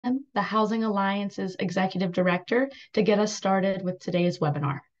the Housing Alliance's Executive Director, to get us started with today's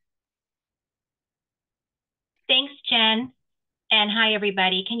webinar. Thanks, Jen. And hi,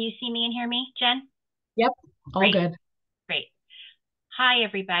 everybody. Can you see me and hear me, Jen? Yep, all Great, good. great. Hi,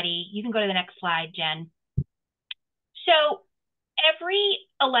 everybody. You can go to the next slide, Jen. So every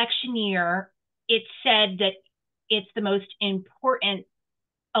election year, it's said that it's the most important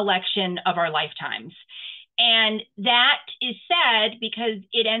election of our lifetimes. And that is said because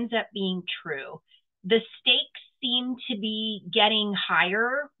it ends up being true. The stakes seem to be getting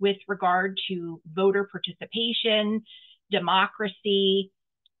higher with regard to voter participation, democracy,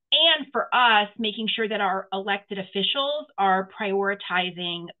 and for us, making sure that our elected officials are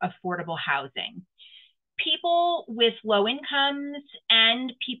prioritizing affordable housing. People with low incomes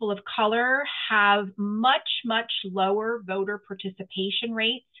and people of color have much, much lower voter participation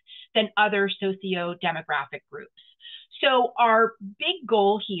rates than other socio-demographic groups. So our big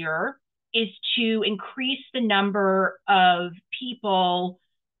goal here is to increase the number of people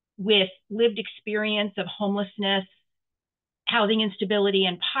with lived experience of homelessness, housing instability,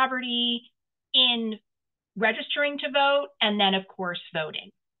 and poverty in registering to vote, and then, of course, voting.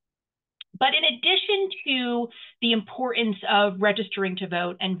 But in addition to the importance of registering to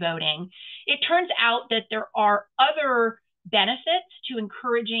vote and voting, it turns out that there are other benefits to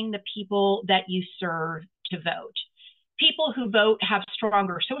encouraging the people that you serve to vote. People who vote have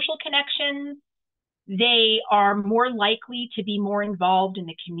stronger social connections. They are more likely to be more involved in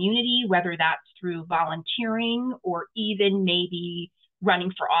the community, whether that's through volunteering or even maybe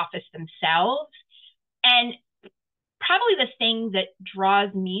running for office themselves. And probably the thing that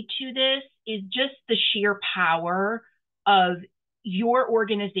draws me to this is just the sheer power of your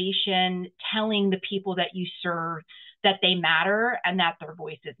organization telling the people that you serve that they matter and that their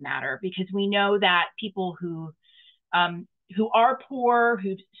voices matter. Because we know that people who are poor,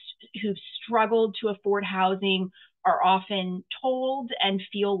 who've struggled to afford housing, are often told and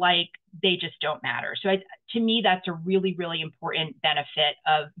feel like they just don't matter. So to me, that's a really, really important benefit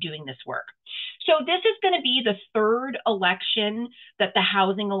of doing this work. So this is going to be the third election that the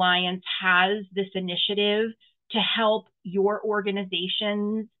Housing Alliance has this initiative to help your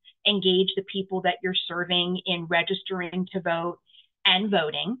organizations engage the people that you're serving in registering to vote and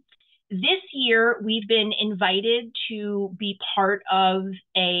voting. This year, we've been invited to be part of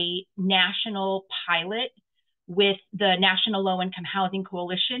a national pilot with the National Low Income Housing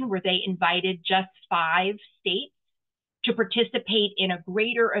Coalition, where they invited just 5 states to participate in a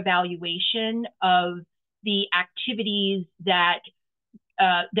greater evaluation of the activities that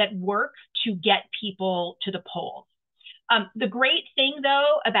work to get people to the polls. The great thing,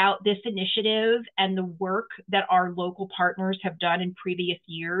 though, about this initiative and the work that our local partners have done in previous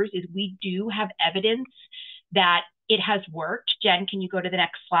years is we do have evidence that it has worked. Jen, can you go to the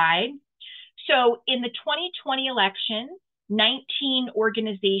next slide? So in the 2020 election, 19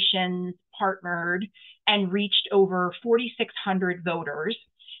 organizations partnered and reached over 4,600 voters.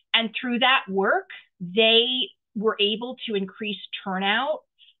 And through that work, they were able to increase turnout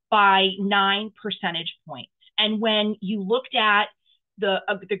by 9 percentage points. And when you looked at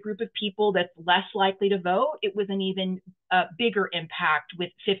the group of people that's less likely to vote, it was an even bigger impact with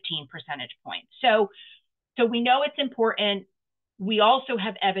 15 percentage points. So we know it's important. We also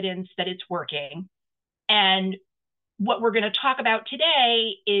have evidence that it's working. And what we're going to talk about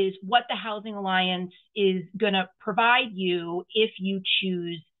today is what the Housing Alliance is going to provide you if you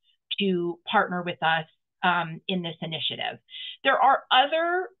choose to partner with us in this initiative. There are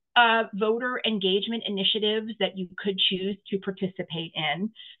other voter engagement initiatives that you could choose to participate in.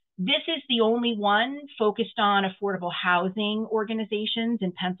 This is the only one focused on affordable housing organizations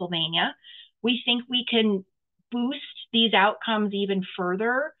in Pennsylvania. We think we can boost these outcomes even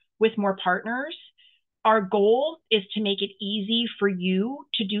further with more partners. Our goal is to make it easy for you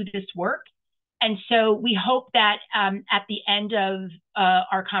to do this work. And so we hope that at the end of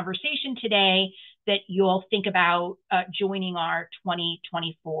our conversation today, that you'll think about joining our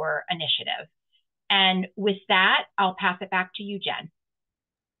 2024 initiative. And with that, I'll pass it back to you, Jen.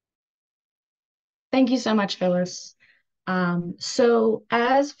 Thank you so much, Phyllis. So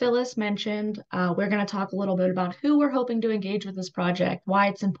as Phyllis mentioned, we're going to talk a little bit about who we're hoping to engage with this project, why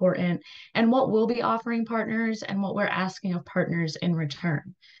it's important, and what we'll be offering partners and what we're asking of partners in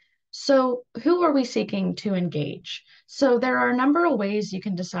return. So who are we seeking to engage? So there are a number of ways you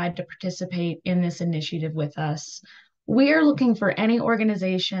can decide to participate in this initiative with us. We are looking for any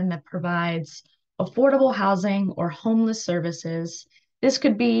organization that provides affordable housing or homeless services. This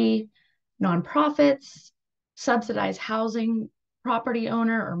could be nonprofits, subsidized housing property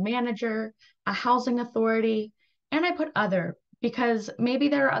owner or manager, a housing authority, and I put other because maybe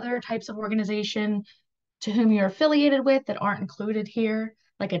there are other types of organization to whom you're affiliated with that aren't included here,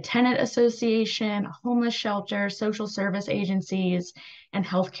 like a tenant association, a homeless shelter, social service agencies, and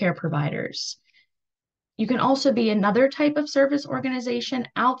healthcare providers. You can also be another type of service organization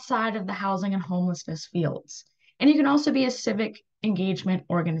outside of the housing and homelessness fields. And you can also be a civic engagement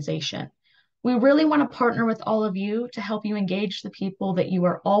organization. We really want to partner with all of you to help you engage the people that you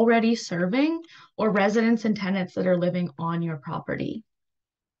are already serving or residents and tenants that are living on your property.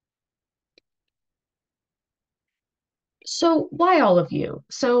 So why all of you?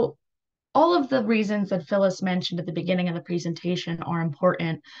 So all of the reasons that Phyllis mentioned at the beginning of the presentation are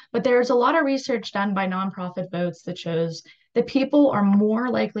important, but there's a lot of research done by nonprofit votes that shows that people are more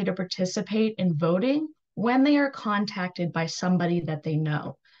likely to participate in voting when they are contacted by somebody that they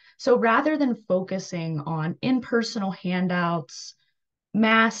know. So rather than focusing on impersonal handouts,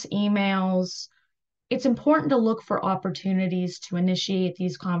 mass emails, it's important to look for opportunities to initiate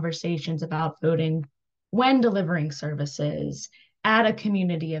these conversations about voting when delivering services, at a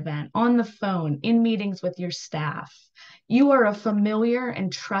community event, on the phone, in meetings with your staff. You are a familiar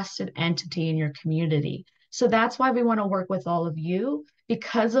and trusted entity in your community. So that's why we want to work with all of you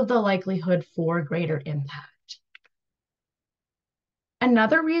because of the likelihood for greater impact.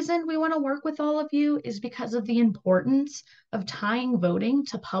 Another reason we want to work with all of you is because of the importance of tying voting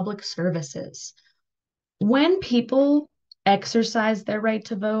to public services. When people exercise their right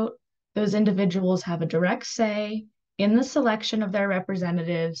to vote, those individuals have a direct say in the selection of their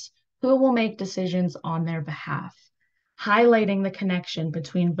representatives who will make decisions on their behalf, highlighting the connection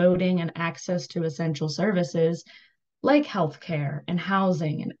between voting and access to essential services like healthcare and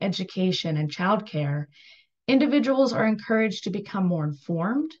housing and education and childcare. Individuals are encouraged to become more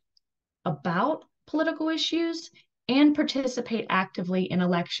informed about political issues and participate actively in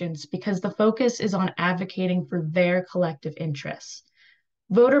elections because the focus is on advocating for their collective interests.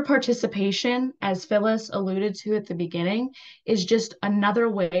 Voter participation, as Phyllis alluded to at the beginning, is just another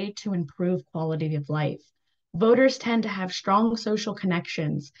way to improve quality of life. Voters tend to have strong social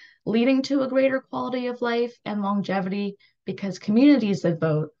connections, leading to a greater quality of life and longevity because communities that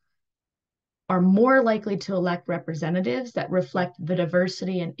vote are more likely to elect representatives that reflect the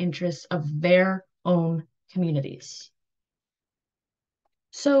diversity and interests of their own communities.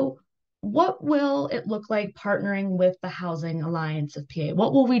 So, what will it look like partnering with the Housing Alliance of PA?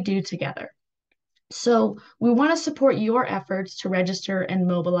 What will we do together? So, we want to support your efforts to register and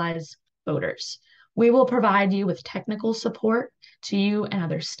mobilize voters. We will provide you with technical support to you and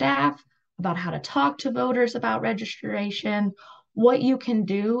other staff about how to talk to voters about registration, what you can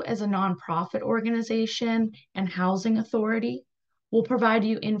do as a nonprofit organization and housing authority. We'll provide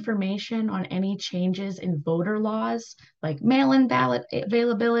you information on any changes in voter laws, like mail-in ballot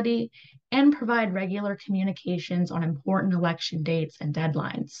availability, and provide regular communications on important election dates and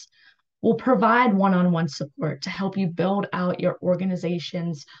deadlines. We'll provide one-on-one support to help you build out your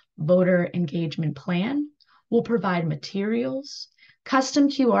organization's voter engagement plan. We'll provide materials, custom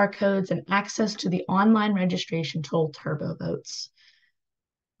QR codes, and access to the online registration tool TurboVotes.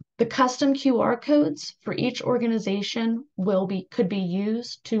 The custom QR codes for each organization could be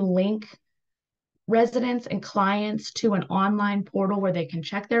used to link residents and clients to an online portal where they can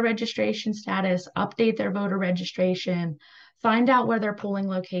check their registration status, update their voter registration, find out where their polling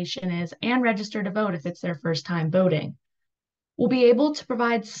location is, and register to vote if it's their first time voting. We'll be able to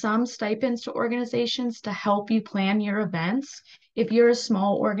provide some stipends to organizations to help you plan your events. If you're a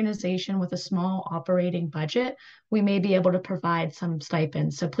small organization with a small operating budget, we may be able to provide some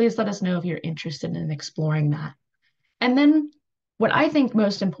stipends. So please let us know if you're interested in exploring that. And then what I think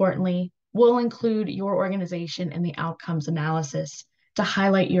most importantly, we'll include your organization in the outcomes analysis to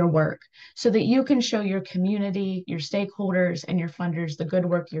highlight your work so that you can show your community, your stakeholders, and your funders the good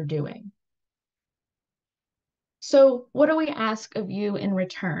work you're doing. So what do we ask of you in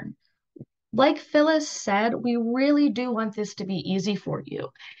return? Like Phyllis said, we really do want this to be easy for you.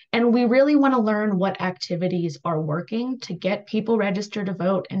 And we really want to learn what activities are working to get people registered to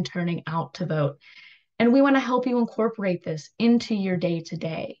vote and turning out to vote. And we want to help you incorporate this into your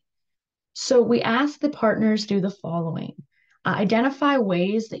day-to-day. So we ask the partners do the following. Identify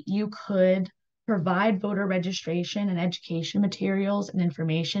ways that you could provide voter registration and education materials and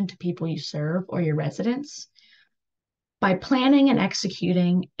information to people you serve or your residents by planning and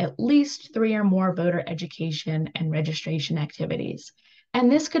executing at least 3 or more voter education and registration activities.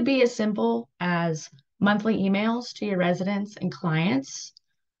 And this could be as simple as monthly emails to your residents and clients,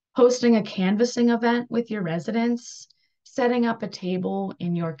 hosting a canvassing event with your residents, setting up a table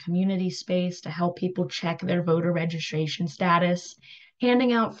in your community space to help people check their voter registration status,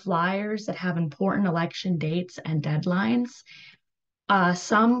 handing out flyers that have important election dates and deadlines,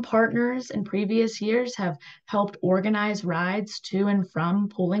 Some partners in previous years have helped organize rides to and from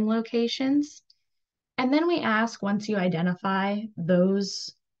polling locations. And then we ask, once you identify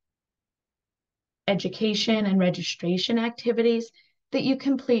those education and registration activities, that you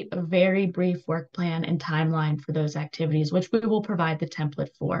complete a very brief work plan and timeline for those activities, which we will provide the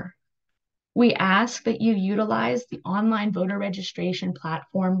template for. We ask that you utilize the online voter registration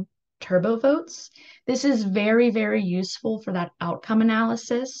platform TurboVotes. This is very, very useful for that outcome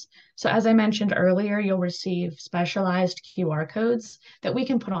analysis. So as I mentioned earlier, you'll receive specialized QR codes that we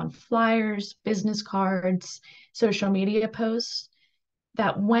can put on flyers, business cards, social media posts,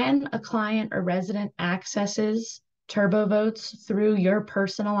 that when a client or resident accesses TurboVotes through your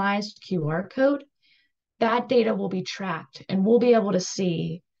personalized QR code, that data will be tracked and we'll be able to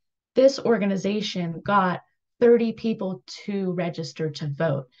see this organization got 30 people to register to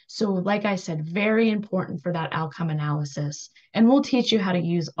vote. So, like I said, very important for that outcome analysis. And we'll teach you how to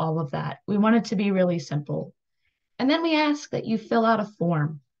use all of that. We want it to be really simple. And then we ask that you fill out a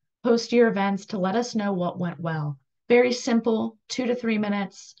form, post your events to let us know what went well. Very simple, 2 to 3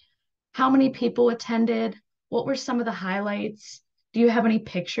 minutes. How many people attended? What were some of the highlights? Do you have any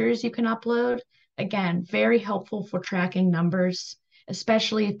pictures you can upload? Again, very helpful for tracking numbers,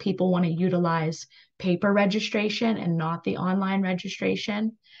 especially if people want to utilize paper registration and not the online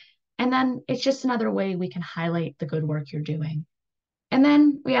registration. And then it's just another way we can highlight the good work you're doing. And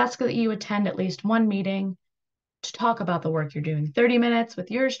then we ask that you attend at least one meeting to talk about the work you're doing, 30 minutes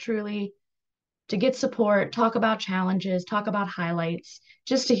with yours truly, to get support, talk about challenges, talk about highlights,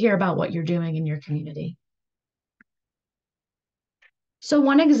 just to hear about what you're doing in your community. So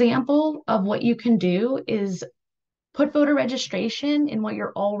one example of what you can do is put voter registration in what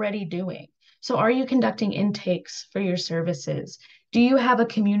you're already doing. So are you conducting intakes for your services? Do you have a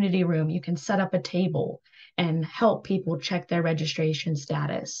community room you can set up a table and help people check their registration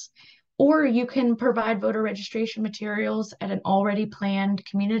status? Or you can provide voter registration materials at an already planned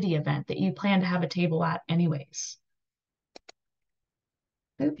community event that you plan to have a table at anyways.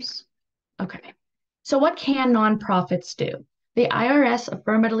 Oops. Okay. So what can nonprofits do? The IRS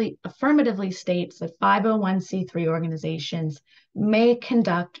affirmatively states that 501c3 organizations may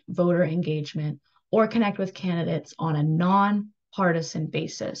conduct voter engagement or connect with candidates on a nonpartisan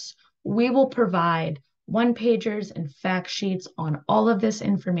basis. We will provide one-pagers and fact sheets on all of this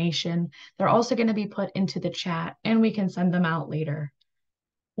information. They're also going to be put into the chat and we can send them out later.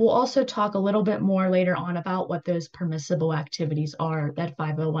 We'll also talk a little bit more later on about what those permissible activities are that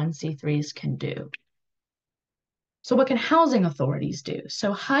 501c3s can do. So what can housing authorities do?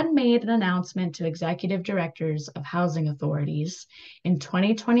 So HUD made an announcement to executive directors of housing authorities in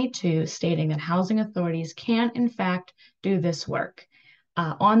 2022 stating that housing authorities can in fact do this work.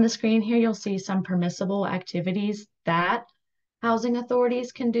 On the screen here, you'll see some permissible activities that housing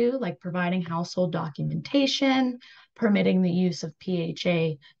authorities can do, like providing household documentation, permitting the use of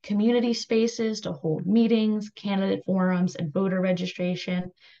PHA community spaces to hold meetings, candidate forums, and voter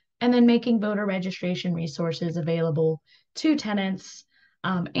registration, and then making voter registration resources available to tenants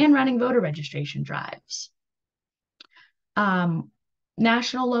and running voter registration drives.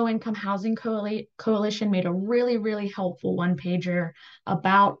 National Low Income Housing Coalition made a really, really helpful one-pager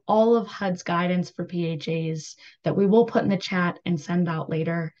about all of HUD's guidance for PHAs that we will put in the chat and send out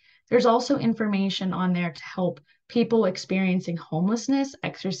later. There's also information on there to help people experiencing homelessness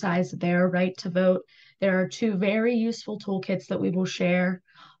exercise their right to vote. There are two very useful toolkits that we will share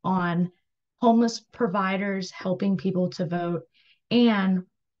on homeless providers helping people to vote and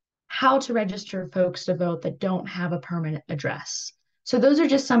how to register folks to vote that don't have a permanent address. So those are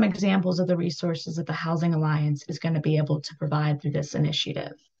just some examples of the resources that the Housing Alliance is going to be able to provide through this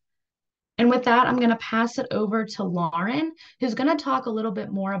initiative. And with that, I'm going to pass it over to Lauren, who's going to talk a little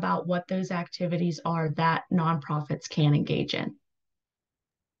bit more about what those activities are that nonprofits can engage in.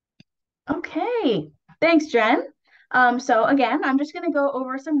 Okay, thanks, Jen. So again, I'm just going to go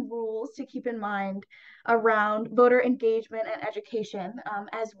over some rules to keep in mind around voter engagement and education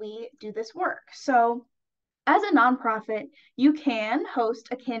as we do this work. So as a nonprofit, you can host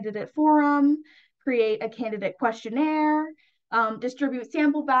a candidate forum, create a candidate questionnaire, distribute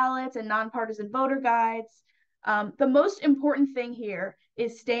sample ballots and nonpartisan voter guides. The most important thing here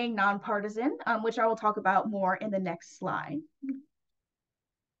is staying nonpartisan, which I will talk about more in the next slide.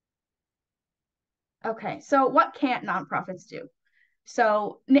 Okay, so what can't nonprofits do?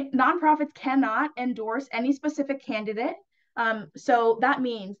 So nonprofits cannot endorse any specific candidate. So that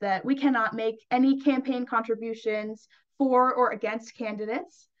means that we cannot make any campaign contributions for or against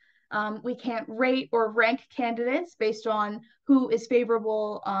candidates. We can't rate or rank candidates based on who is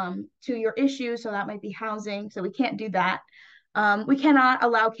favorable to your issue. So that might be housing. So we can't do that. We cannot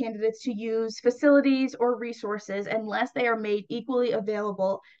allow candidates to use facilities or resources unless they are made equally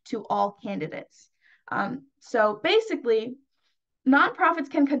available to all candidates. So basically, nonprofits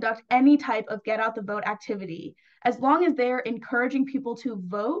can conduct any type of get out the vote activity as long as they're encouraging people to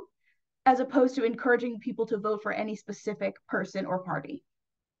vote, as opposed to encouraging people to vote for any specific person or party.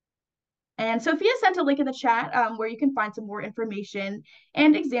 And Sophia sent a link in the chat where you can find some more information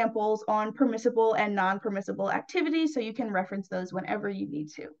and examples on permissible and non-permissible activities, so you can reference those whenever you need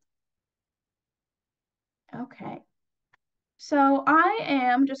to. Okay, so I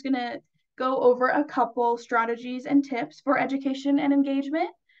am just gonna go over a couple strategies and tips for education and engagement.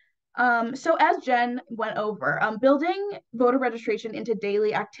 So as Jen went over, building voter registration into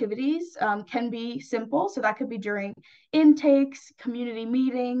daily activities can be simple. So that could be during intakes, community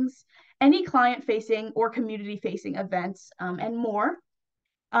meetings, any client-facing or community-facing events, and more.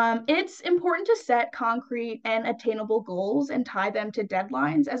 It's important to set concrete and attainable goals and tie them to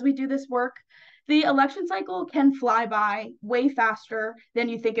deadlines as we do this work. The election cycle can fly by way faster than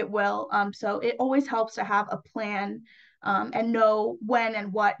you think it will. So it always helps to have a plan and know when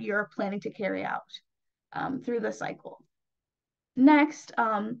and what you're planning to carry out through the cycle. Next,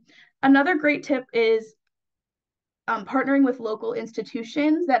 another great tip is partnering with local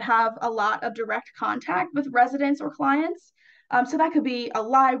institutions that have a lot of direct contact with residents or clients. So that could be a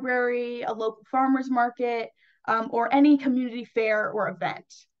library, a local farmer's market, or any community fair or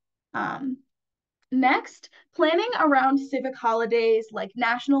event. Next, planning around civic holidays like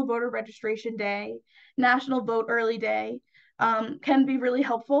National Voter Registration Day, National Vote Early Day can be really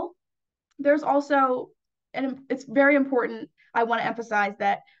helpful. There's also, and it's very important, I want to emphasize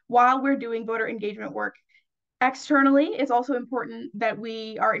that while we're doing voter engagement work externally, it's also important that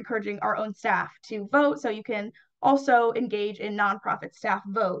we are encouraging our own staff to vote. So you can also engage in nonprofit staff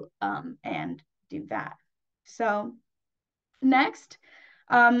vote and do that. So next,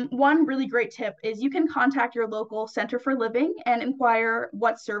 one really great tip is you can contact your local Center for Living and inquire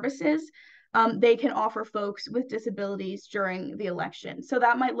what services they can offer folks with disabilities during the election. So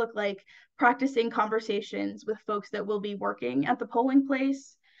that might look like practicing conversations with folks that will be working at the polling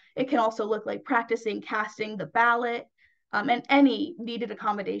place. It can also look like practicing casting the ballot and any needed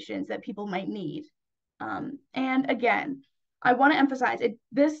accommodations that people might need. And again, I want to emphasize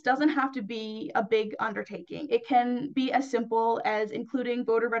this doesn't have to be a big undertaking. It can be as simple as including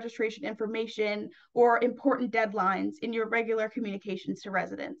voter registration information or important deadlines in your regular communications to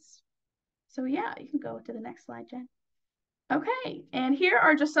residents. So yeah, you can go to the next slide, Jen. Okay, and here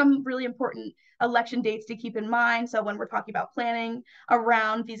are just some really important election dates to keep in mind. So when we're talking about planning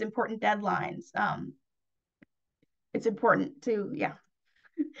around these important deadlines, it's important to, yeah.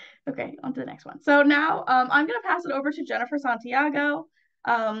 Okay, on to the next one. So now I'm going to pass it over to Jennifer Santiago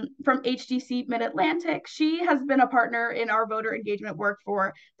from HDC Mid-Atlantic. She has been a partner in our voter engagement work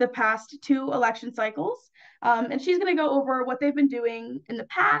for the past 2 election cycles. And she's going to go over what they've been doing in the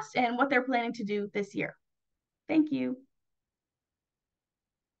past and what they're planning to do this year. Thank you.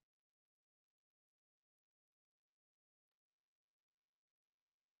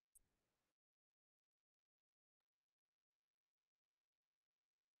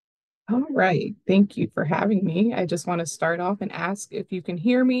 All right, thank you for having me. I just want to start off and ask if you can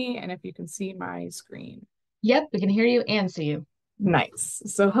hear me and if you can see my screen. Yep, we can hear you and see you. Nice.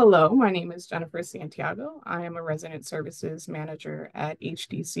 So hello, my name is Jennifer Santiago. I am a resident services manager at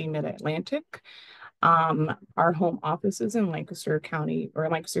HDC Mid-Atlantic. Our home office is in Lancaster County or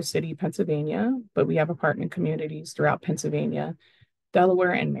Lancaster City, Pennsylvania, but we have apartment communities throughout Pennsylvania,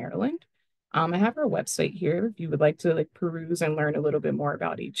 Delaware, and Maryland. I have our website here if you would like to peruse and learn a little bit more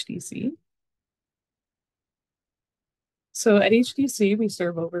about HDC. So at HDC, we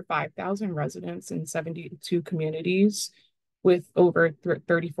serve over 5,000 residents in 72 communities with over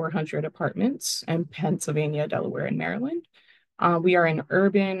 3,400 apartments in Pennsylvania, Delaware, and Maryland. We are in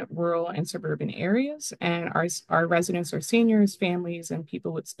urban, rural, and suburban areas, and our residents are seniors, families, and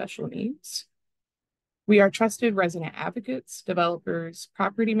people with special needs. We are trusted resident advocates, developers,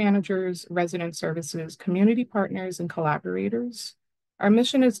 property managers, resident services, community partners, and collaborators. Our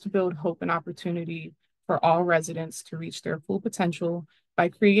mission is to build hope and opportunity for all residents to reach their full potential by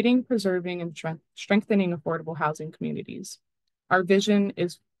creating, preserving, and strengthening affordable housing communities. Our vision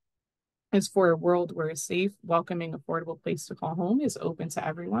is for a world where a safe, welcoming, affordable place to call home is open to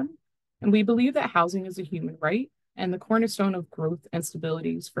everyone. And we believe that housing is a human right and the cornerstone of growth and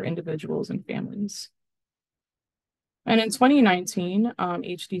stabilities for individuals and families. And in 2019,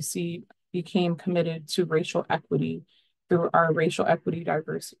 HDC became committed to racial equity through our racial equity,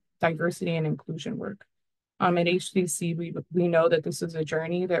 diversity, and inclusion work. At HDC, we know that this is a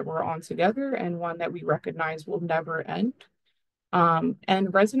journey that we're on together and one that we recognize will never end.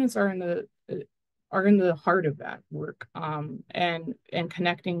 And residents are in the heart of that work. And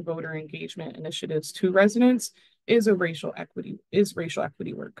connecting voter engagement initiatives to residents is racial equity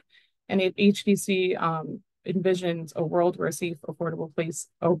work. And at HDC envisions a world where a safe, affordable place,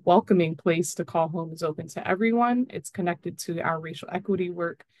 a welcoming place to call home is open to everyone. It's connected to our racial equity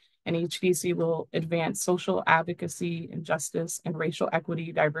work, and HDC will advance social advocacy and justice and racial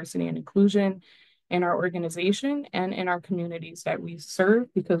equity, diversity, and inclusion in our organization and in our communities that we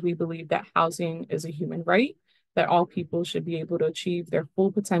serve, because we believe that housing is a human right, that all people should be able to achieve their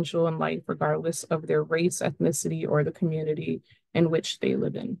full potential in life, regardless of their race, ethnicity, or the community in which they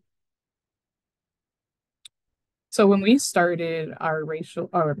live in. So when we started our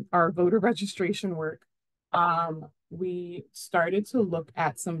voter registration work, we started to look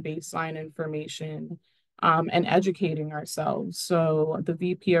at some baseline information and educating ourselves. So the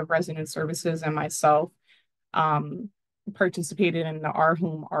VP of Resident Services and myself participated in the Our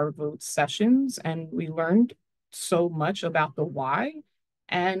Home, Our Vote sessions, and we learned so much about the why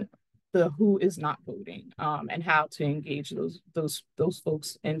and the who is not voting, and how to engage those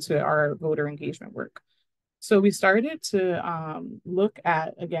folks into our voter engagement work. So we started to look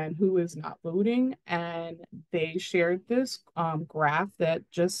at, again, who is not voting, and they shared this graph that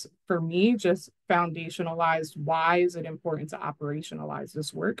just, for me, just foundationalized why is it important to operationalize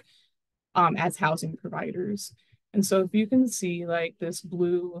this work as housing providers. And so if you can see like these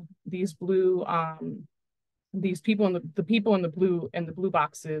people in the people in the blue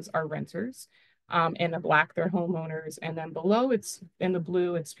boxes are renters. In the black, they're homeowners. And then below, it's in the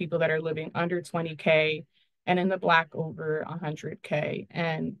blue, it's people that are living under 20K, and in the black over 100K.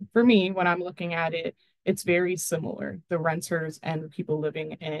 And for me, when I'm looking at it, it's very similar, the renters and the people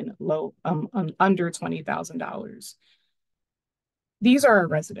living in under $20,000. These are our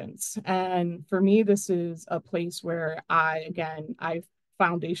residents. And for me, this is a place where I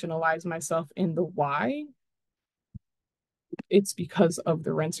foundationalize myself in the why. It's because of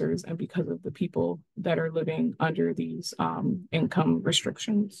the renters and because of the people that are living under these income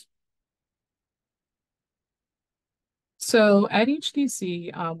restrictions. So at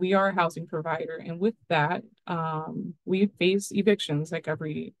HDC, we are a housing provider, and with that, we face evictions like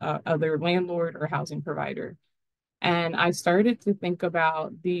every other landlord or housing provider. And I started to think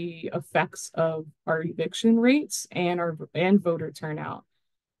about the effects of our eviction rates and voter turnout.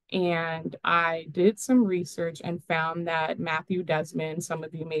 And I did some research and found that Matthew Desmond, some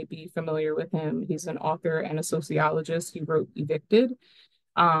of you may be familiar with him, he's an author and a sociologist. He wrote Evicted.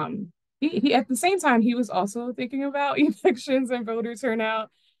 He at the same time, he was also thinking about evictions and voter turnout,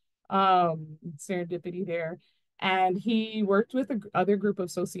 serendipity there. And he worked with other group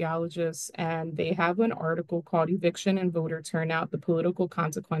of sociologists, and they have an article called Eviction and Voter Turnout, the Political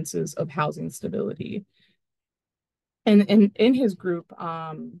Consequences of Housing Stability. And in his group,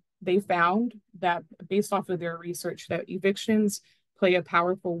 they found that, based off of their research, that evictions play a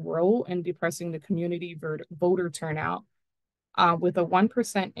powerful role in depressing the community voter turnout. With a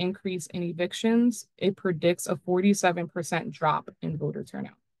 1% increase in evictions, it predicts a 47% drop in voter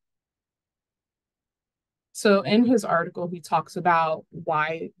turnout. So in his article, he talks about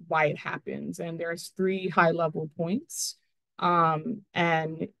why it happens, and there's 3 high-level points.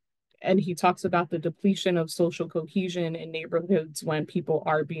 And he talks about the depletion of social cohesion in neighborhoods when people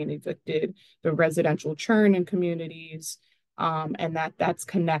are being evicted, the residential churn in communities, and that's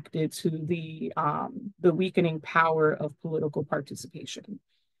connected to the weakening power of political participation.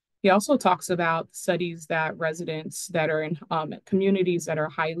 He also talks about studies that residents that are in communities that are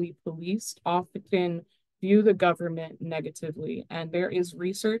highly policed often view the government negatively. And there is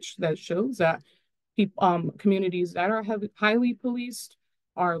research that shows that communities that are highly policed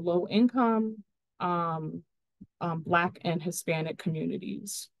are low income, Black and Hispanic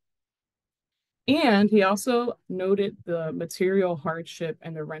communities. And he also noted the material hardship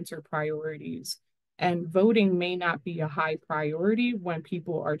and the renter priorities. And voting may not be a high priority when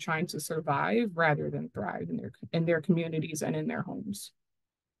people are trying to survive rather than thrive in their communities and in their homes.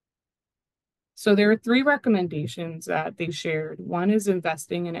 So there are 3 recommendations that they shared. One is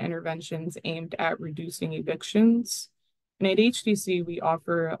investing in interventions aimed at reducing evictions. And at HDC, we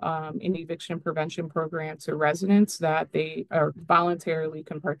offer an eviction prevention program to residents that they are voluntarily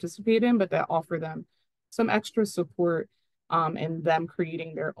can participate in, but that offer them some extra support in them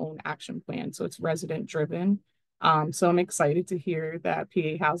creating their own action plan. So it's resident driven. So I'm excited to hear that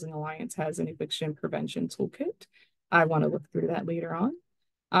PA Housing Alliance has an eviction prevention toolkit. I want to look through that later on.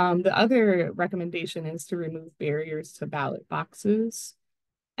 The other recommendation is to remove barriers to ballot boxes.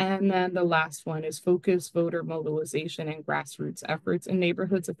 And then the last one is focus voter mobilization and grassroots efforts in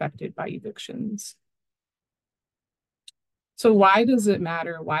neighborhoods affected by evictions. So why does it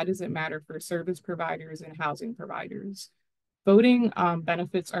matter? Why does it matter for service providers and housing providers? Voting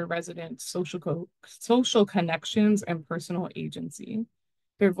benefits our residents' social connections and personal agency.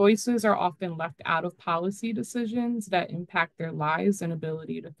 Their voices are often left out of policy decisions that impact their lives and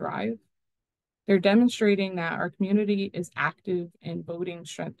ability to thrive. They're demonstrating that our community is active in voting.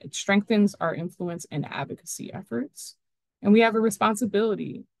 It strengthens our influence and advocacy efforts. And we have a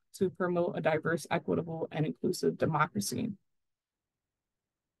responsibility to promote a diverse, equitable, and inclusive democracy.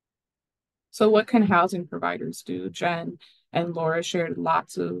 So what can housing providers do? Jen and Laura shared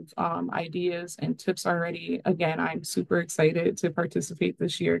lots of ideas and tips already. Again, I'm super excited to participate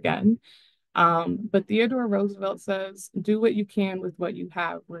this year again. But Theodore Roosevelt says, do what you can with what you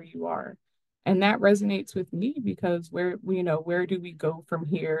have where you are. And that resonates with me because where do we go from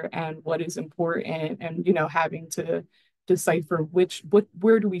here and what is important and, having to decipher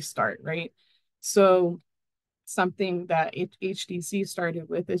where do we start, right? So something that HDC started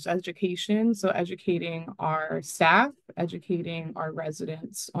with is education. So educating our staff, educating our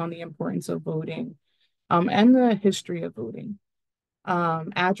residents on the importance of voting and the history of voting.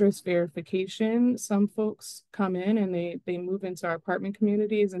 Address verification. Some folks come in and they move into our apartment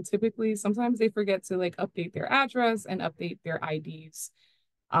communities and typically sometimes they forget to like update their address and update their IDs.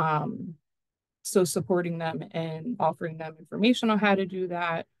 So supporting them and offering them information on how to do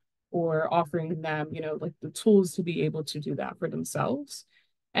that or offering them, like the tools to be able to do that for themselves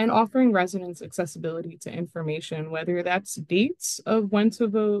and offering residents accessibility to information, whether that's dates of when to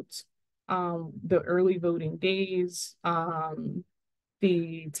vote, the early voting days,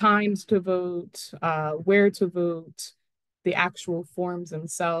 the times to vote, where to vote, the actual forms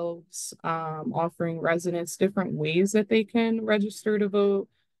themselves, offering residents different ways that they can register to vote.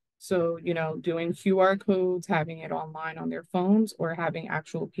 So, doing QR codes, having it online on their phones, or having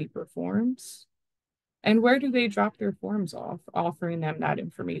actual paper forms. And where do they drop their forms off? Offering them that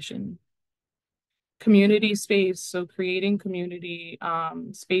information. Community space, so creating community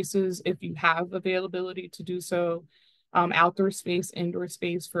spaces if you have availability to do so. Outdoor space, indoor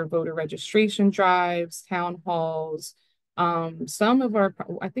space for voter registration drives, town halls. I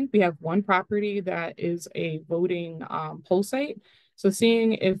think we have one property that is a voting poll site. So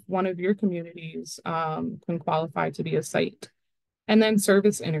seeing if one of your communities can qualify to be a site. And then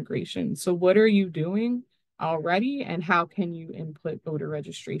service integration. So what are you doing already and how can you input voter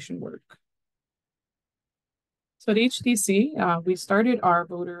registration work? So at HDC, we started our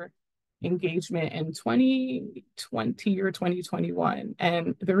voter engagement in 2020 or 2021.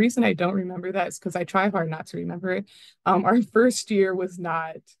 And the reason I don't remember that is because I try hard not to remember it. Our first year was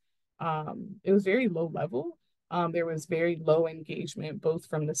not, it was very low level. There was very low engagement, both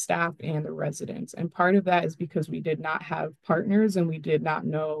from the staff and the residents. And part of that is because we did not have partners and we did not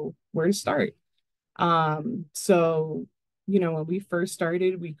know where to start. So when we first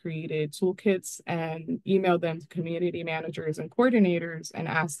started, we created toolkits and emailed them to community managers and coordinators and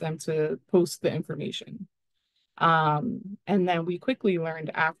asked them to post the information. And then we quickly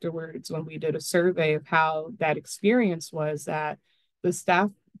learned afterwards when we did a survey of how that experience was that the staff,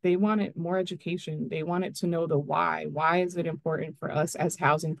 they wanted more education. They wanted to know the why. Why is it important for us as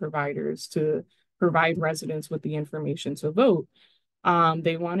housing providers to provide residents with the information to vote?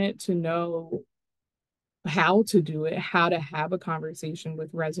 They wanted to know how to do it, how to have a conversation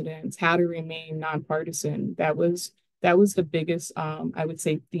with residents, how to remain nonpartisan. That was the biggest, I would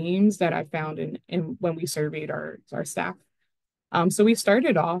say, themes that I found in when we surveyed our staff. So we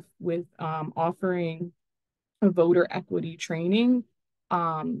started off with offering a voter equity training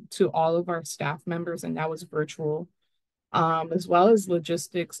to all of our staff members, and that was virtual, as well as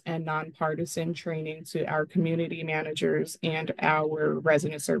logistics and nonpartisan training to our community managers and our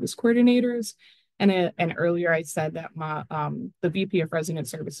resident service coordinators. And earlier I said that the VP of Resident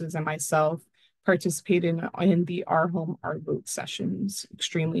Services and myself participated in the Our Home, Our Vote sessions,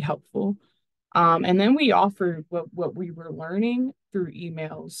 extremely helpful. And then we offered what we were learning through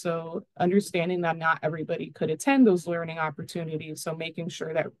emails. So understanding that not everybody could attend those learning opportunities. So making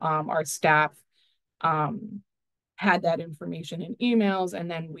sure that our staff had that information in emails, and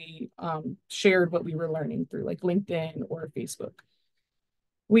then we shared what we were learning through like LinkedIn or Facebook.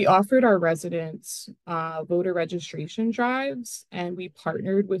 We offered our residents voter registration drives, and we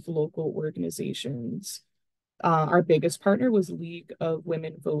partnered with local organizations. Our biggest partner was League of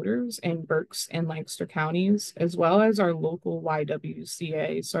Women Voters in Berks and Lancaster counties, as well as our local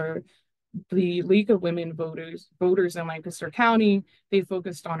YWCA. So the League of Women Voters in Lancaster County, they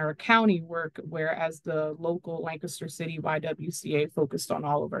focused on our county work, whereas the local Lancaster City YWCA focused on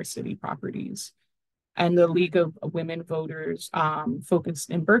all of our city properties. And the League of Women Voters focused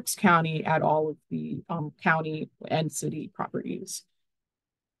in Berks County at all of the county and city properties.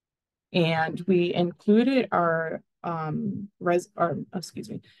 And we included our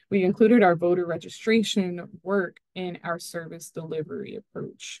we included our voter registration work in our service delivery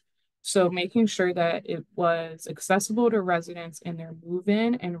approach. So making sure that it was accessible to residents in their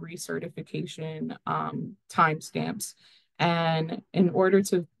move-in and recertification timestamps. And in order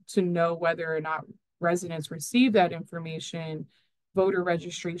to know whether or not residents receive that information, voter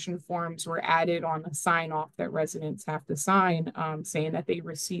registration forms were added on a sign off that residents have to sign, saying that they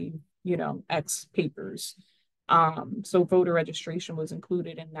receive, X papers. So voter registration was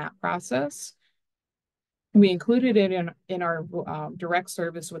included in that process. We included it in our direct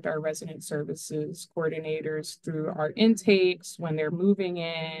service with our resident services coordinators through our intakes, when they're moving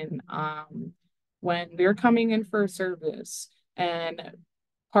in, when they're coming in for a service. And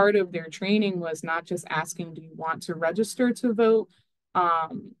part of their training was not just asking, do you want to register to vote?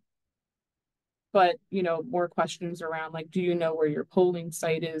 But more questions around, like, do you know where your polling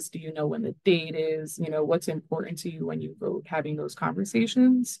site is? Do you know when the date is? What's important to you when you vote? Having those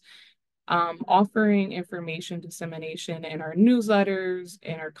conversations. Offering information dissemination in our newsletters,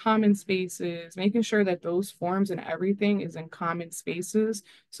 in our common spaces, making sure that those forms and everything is in common spaces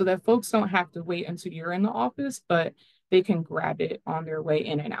so that folks don't have to wait until you're in the office, but they can grab it on their way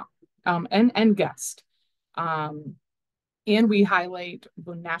in and out, and guest. And we highlight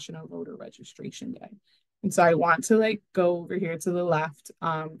the National Voter Registration Day. And so I want to go over here to the left.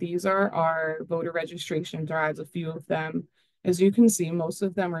 These are our voter registration drives, a few of them. As you can see, most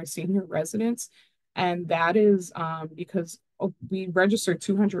of them are senior residents. And that is because we registered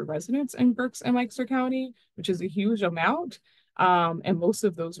 200 residents in Berks and Lancaster County, which is a huge amount. And most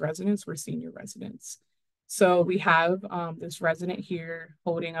of those residents were senior residents. So we have this resident here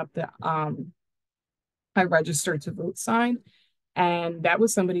holding up the I registered to vote sign. And that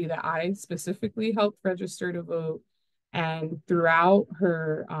was somebody that I specifically helped register to vote. And throughout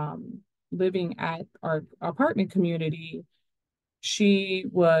her living at our apartment community, she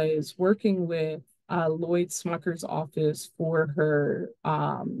was working with Lloyd Smucker's office for her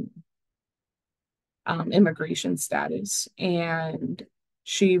immigration status. And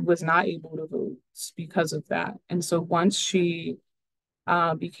she was not able to vote because of that. And so once she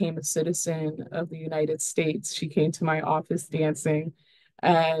became a citizen of the United States, she came to my office dancing,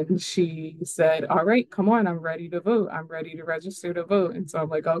 and she said, all right, come on, I'm ready to vote. I'm ready to register to vote. And so I'm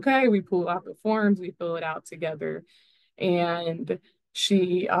like, okay, we pull out the forms, we fill it out together. And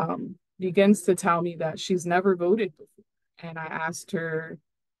she begins to tell me that she's never voted before. And I asked her,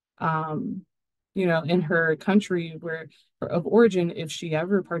 in her country of origin, if she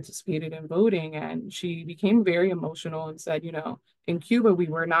ever participated in voting. And she became very emotional and said, in Cuba, we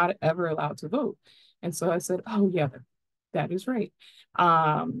were not ever allowed to vote. And so I said, oh, yeah, that is right.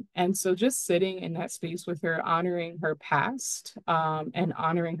 And so just sitting in that space with her, honoring her past, and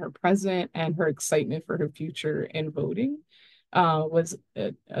honoring her present and her excitement for her future in voting was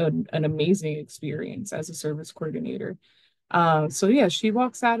an amazing experience as a service coordinator. So yeah, she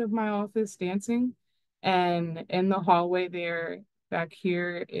walks out of my office dancing, and in the hallway there, back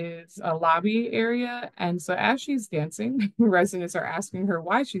here, is a lobby area. And so as she's dancing, residents are asking her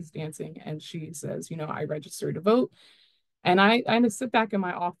why she's dancing. And she says, I registered to vote. And I just sit back in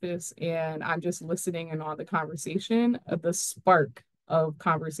my office and I'm just listening in on the conversation, of the spark of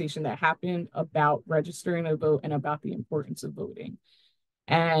conversation that happened about registering to vote and about the importance of voting.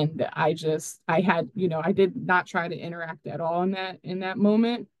 And I did not try to interact at all in that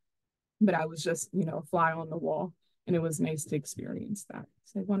moment, but I was just, a fly on the wall. And it was nice to experience that.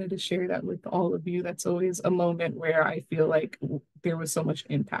 So I wanted to share that with all of you. That's always a moment where I feel like there was so much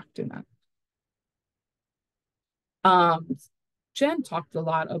impact in that. Jen talked a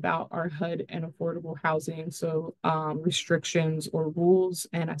lot about our HUD and affordable housing, so restrictions or rules,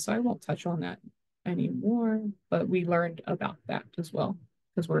 and so I won't touch on that anymore, but we learned about that as well,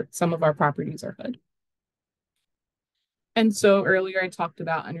 because some of our properties are HUD. And so earlier I talked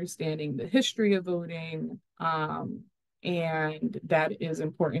about understanding the history of voting, and that is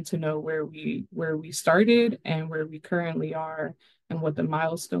important to know where we started and where we currently are and what the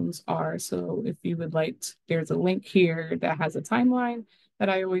milestones are. So if you would like, there's a link here that has a timeline that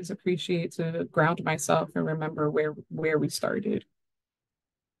I always appreciate to ground myself and remember where we started.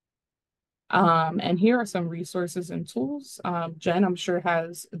 And here are some resources and tools. Jen, I'm sure,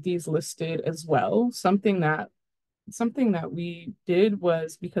 has these listed as well. Something that we did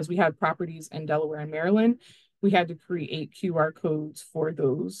was, because we had properties in Delaware and Maryland, we had to create QR codes for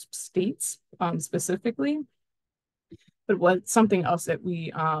those states specifically. But something else that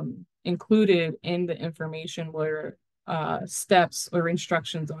we included in the information were steps or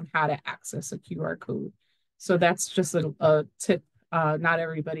instructions on how to access a QR code. So that's just a tip. Not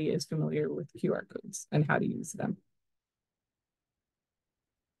everybody is familiar with QR codes and how to use them.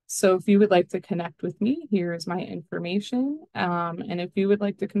 So if you would like to connect with me, here is my information. And if you would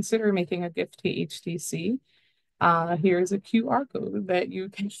like to consider making a gift to HTC, here's a QR code that you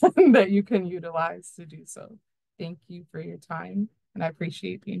can that you can utilize to do so. Thank you for your time, and I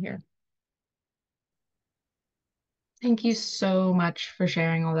appreciate being here. Thank you so much for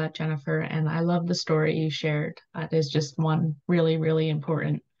sharing all that, Jennifer. And I love the story you shared. That is just one really, really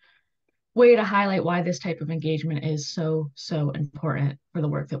important way to highlight why this type of engagement is so, so important for the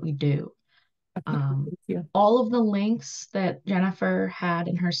work that we do. Thank you. All of the links that Jennifer had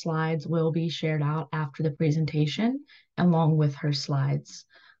in her slides will be shared out after the presentation, along with her slides.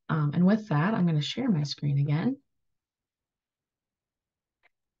 And with that, I'm going to share my screen again.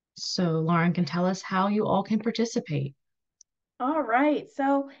 So Lauren can tell us how you all can participate. All right.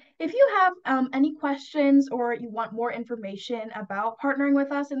 So if you have any questions or you want more information about partnering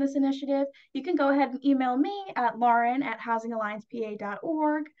with us in this initiative, you can go ahead and email me at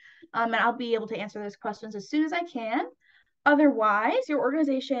lauren@housingalliancepa.org, and I'll be able to answer those questions as soon as I can. Otherwise, your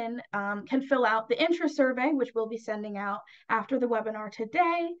organization can fill out the interest survey, which we'll be sending out after the webinar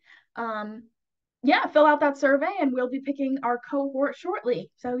today. Yeah, fill out that survey and we'll be picking our cohort shortly.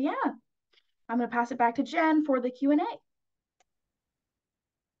 So yeah, I'm going to pass it back to Jen for the Q&A.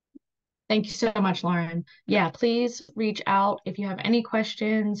 Thank you so much, Lauren. Yeah, please reach out if you have any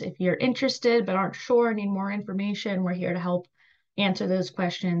questions. If you're interested but aren't sure, need more information, we're here to help answer those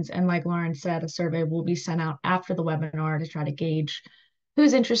questions. And like Lauren said, a survey will be sent out after the webinar to try to gauge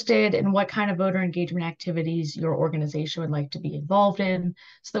who's interested and what kind of voter engagement activities your organization would like to be involved in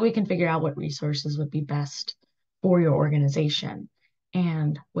so that we can figure out what resources would be best for your organization.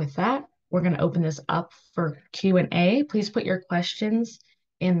 And with that, we're going to open this up for Q&A. Please put your questions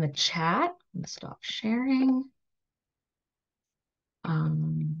in the chat. I'm going to stop sharing.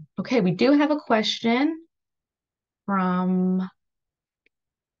 Okay, we do have a question from,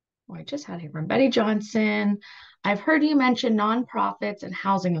 I just had it from Betty Johnson. I've heard you mention nonprofits and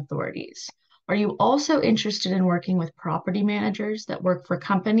housing authorities. Are you also interested in working with property managers that work for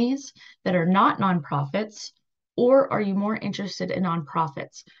companies that are not nonprofits, or are you more interested in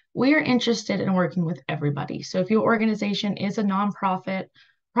nonprofits? We are interested in working with everybody. So if your organization is a nonprofit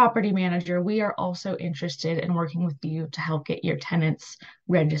property manager, we are also interested in working with you to help get your tenants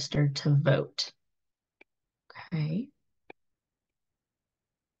registered to vote. Okay.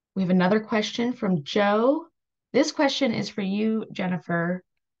 We have another question from Joe. This question is for you, Jennifer,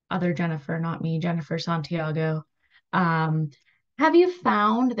 other Jennifer, not me, Jennifer Santiago. Have you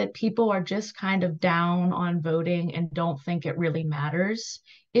found that people are just kind of down on voting and don't think it really matters?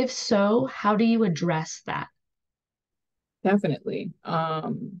 If so, how do you address that? Definitely.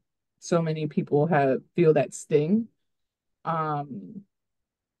 So many people feel that sting. How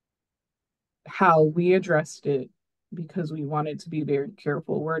we addressed it, because we wanted to be very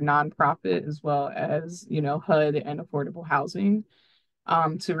careful. We're a nonprofit as well as, HUD and affordable housing,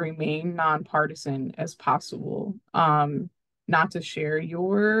 to remain nonpartisan as possible. Not to share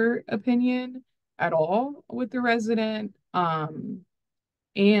your opinion at all with the resident.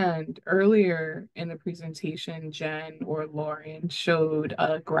 And earlier in the presentation, Jen or Lauren showed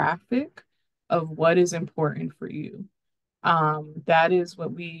a graphic of what is important for you. That is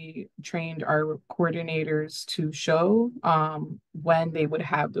what we trained our coordinators to show when they would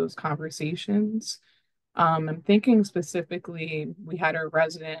have those conversations. I'm thinking specifically, we had a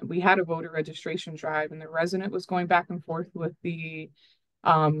voter registration drive, and the resident was going back and forth with the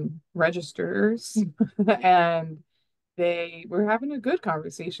registers, and they were having a good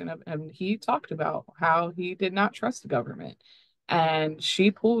conversation and he talked about how he did not trust the government. And she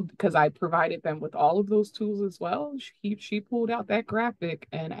pulled, because I provided them with all of those tools as well. She pulled out that graphic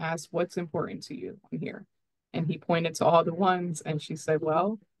and asked, "What's important to you on here?" And he pointed to all the ones, and she said,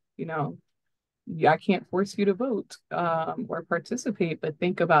 "Well, I can't force you to vote or participate, but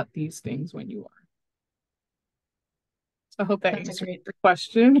think about these things when you are." So I hope that answers your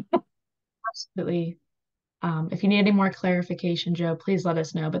question. Absolutely. If you need any more clarification, Joe, please let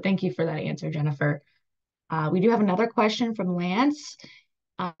us know. But thank you for that answer, Jennifer. We do have another question from Lance.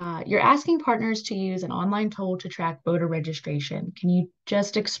 You're asking partners to use an online tool to track voter registration. Can you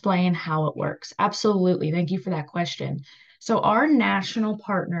just explain how it works? Absolutely. Thank you for that question. So our national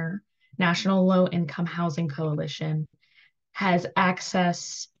partner, National Low Income Housing Coalition, has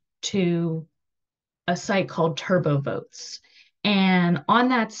access to a site called Turbo Votes. And on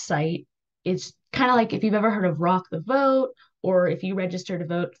that site, it's kind of like if you've ever heard of Rock the Vote or if you register to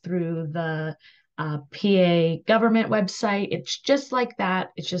vote through the PA government website, it's just like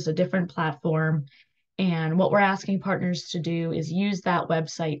that. It's just a different platform. And what we're asking partners to do is use that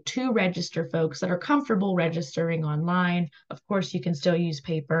website to register folks that are comfortable registering online. Of course, you can still use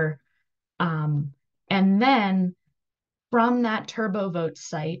paper. And then from that TurboVote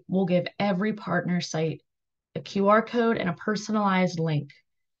site, we'll give every partner site a QR code and a personalized link.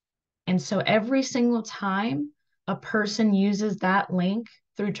 And so every single time a person uses that link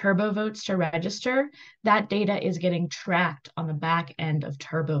through TurboVotes to register, that data is getting tracked on the back end of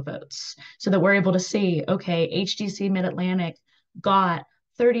TurboVotes so that we're able to see, okay, HDC Mid-Atlantic got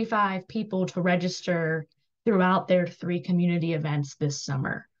 35 people to register throughout their 3 community events this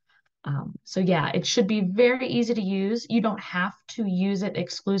summer. So yeah, it should be very easy to use. You don't have to use it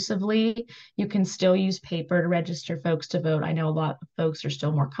exclusively. You can still use paper to register folks to vote. I know a lot of folks are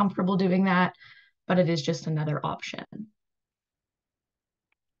still more comfortable doing that, but it is just another option.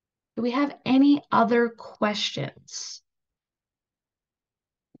 Do we have any other questions?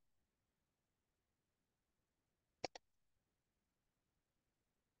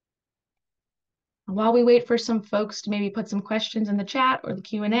 While we wait for some folks to maybe put some questions in the chat or the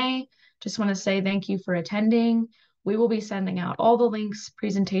Q&A, just want to say thank you for attending. We will be sending out all the links,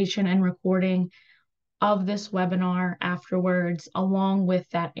 presentation, and recording of this webinar afterwards, along with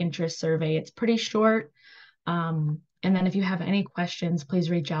that interest survey. It's pretty short. And then if you have any questions, please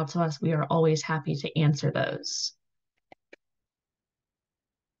reach out to us. We are always happy to answer those.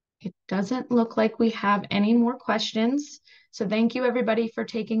 It doesn't look like we have any more questions. So thank you everybody for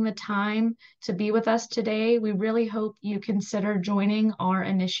taking the time to be with us today. We really hope you consider joining our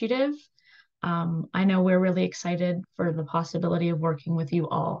initiative. I know we're really excited for the possibility of working with you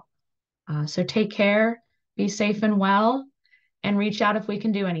all. So take care, be safe and well, and reach out if we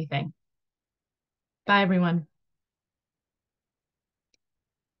can do anything. Bye, everyone.